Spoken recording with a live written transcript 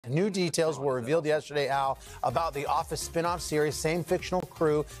New details were revealed yesterday, Al, about the Office spin-off series. Same fictional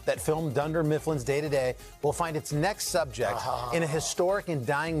crew that filmed Dunder Mifflin's Day-to-Day will find its next subject in a historic and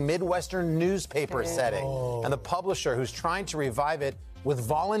dying Midwestern newspaper setting. And the publisher who's trying to revive it with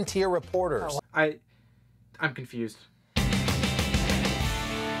volunteer reporters. I'm confused.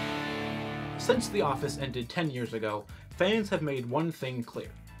 Since The Office ended 10 years ago, fans have made one thing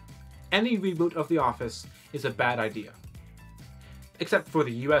clear. Any reboot of The Office is a bad idea. Except for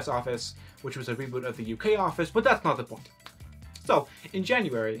the US Office, which was a reboot of the UK Office, but that's not the point. So, in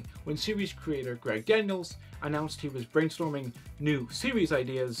January, when series creator Greg Daniels announced he was brainstorming new series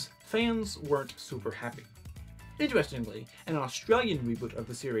ideas, fans weren't super happy. Interestingly, an Australian reboot of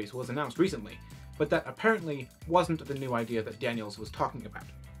the series was announced recently, but that apparently wasn't the new idea that Daniels was talking about.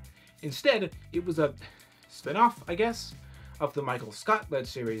 Instead, it was a spin-off, I guess, of the Michael Scott-led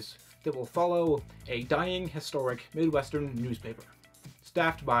series that will follow a dying historic Midwestern newspaper,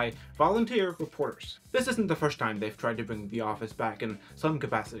 staffed by volunteer reporters. This isn't the first time they've tried to bring The Office back in some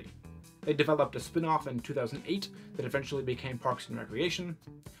capacity. They developed a spin-off in 2008 that eventually became Parks and Recreation,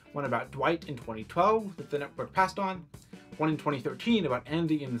 one about Dwight in 2012 that the network passed on, one in 2013 about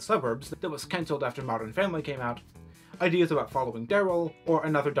Andy in the suburbs that was cancelled after Modern Family came out, ideas about following Daryl, or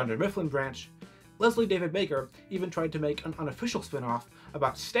another Dunder Mifflin branch. Leslie David Baker even tried to make an unofficial spin-off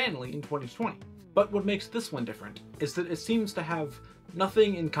about Stanley in 2020. But what makes this one different is that it seems to have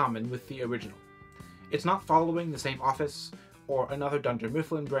nothing in common with the original. It's not following the same office, or another Dunder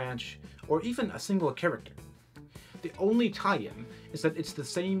Mifflin branch, or even a single character. The only tie-in is that it's the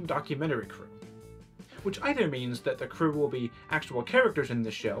same documentary crew, which either means that the crew will be actual characters in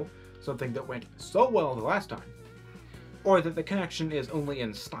this show, something that went so well the last time, or that the connection is only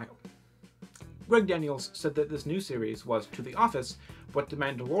in style. Greg Daniels said that this new series was to The Office what The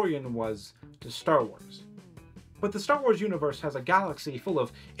Mandalorian was to Star Wars. But the Star Wars universe has a galaxy full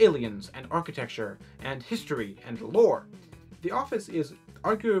of aliens and architecture and history and lore. The Office is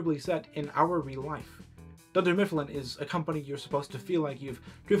arguably set in our real life. Dunder Mifflin is a company you're supposed to feel like you've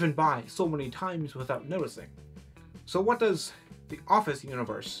driven by so many times without noticing. So what does the Office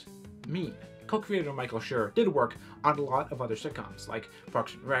universe mean? Co-creator Michael Schur did work on a lot of other sitcoms, like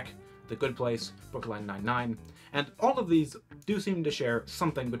Parks and Rec, The Good Place, Brooklyn Nine-Nine, and all of these do seem to share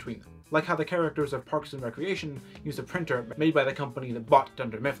something between them, like how the characters of Parks and Recreation use a printer made by the company that bought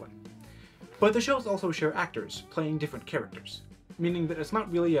Dunder Mifflin. But the shows also share actors playing different characters, meaning that it's not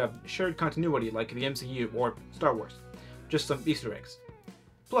really a shared continuity like the MCU or Star Wars, just some Easter eggs.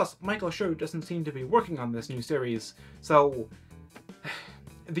 Plus, Michael Schur doesn't seem to be working on this new series, so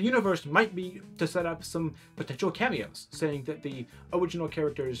the universe might be to set up some potential cameos, saying that the original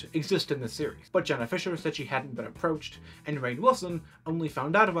characters exist in the series. But Jenna Fischer said she hadn't been approached, and Rainn Wilson only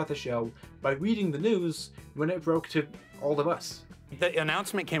found out about the show by reading the news when it broke to all of us. The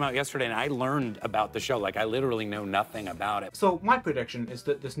announcement came out yesterday and I learned about the show, like I literally know nothing about it. So my prediction is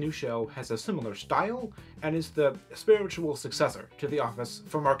that this new show has a similar style and is the spiritual successor to The Office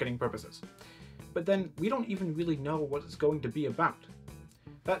for marketing purposes. But then we don't even really know what it's going to be about.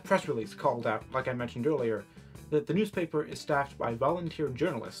 That press release called out, like I mentioned earlier, that the newspaper is staffed by volunteer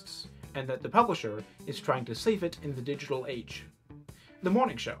journalists and that the publisher is trying to save it in the digital age. The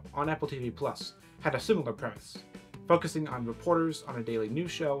Morning Show on Apple TV Plus had a similar premise, focusing on reporters on a daily news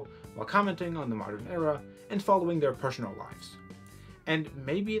show while commenting on the modern era and following their personal lives. And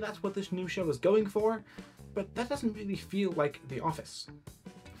maybe that's what this new show is going for, but that doesn't really feel like The Office.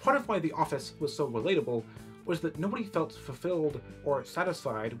 Part of why The Office was so relatable was that nobody felt fulfilled or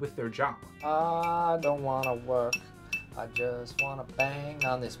satisfied with their job. I don't want to work. I just want to bang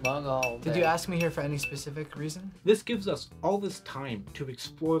on this mug all day. Did you ask me here for any specific reason? This gives us all this time to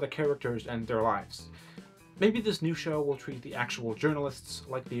explore the characters and their lives. Maybe this new show will treat the actual journalists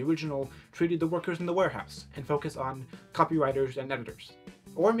like the original treated the workers in the warehouse and focus on copywriters and editors.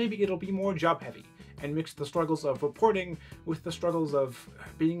 Or maybe it'll be more job-heavy and mix the struggles of reporting with the struggles of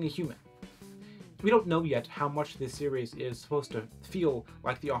being a human. We don't know yet how much this series is supposed to feel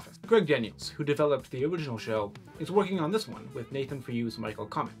like The Office. Greg Daniels, who developed the original show, is working on this one with Nathan For You's Michael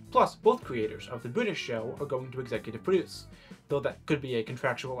Comment. Plus, both creators of the British show are going to executive produce, though that could be a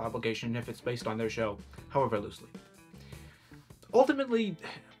contractual obligation if it's based on their show, however loosely. Ultimately,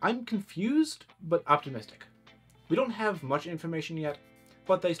 I'm confused, but optimistic. We don't have much information yet,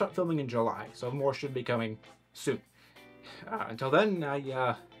 but they start filming in July, so more should be coming soon. Until then, I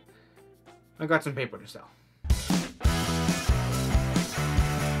got some paper to sell.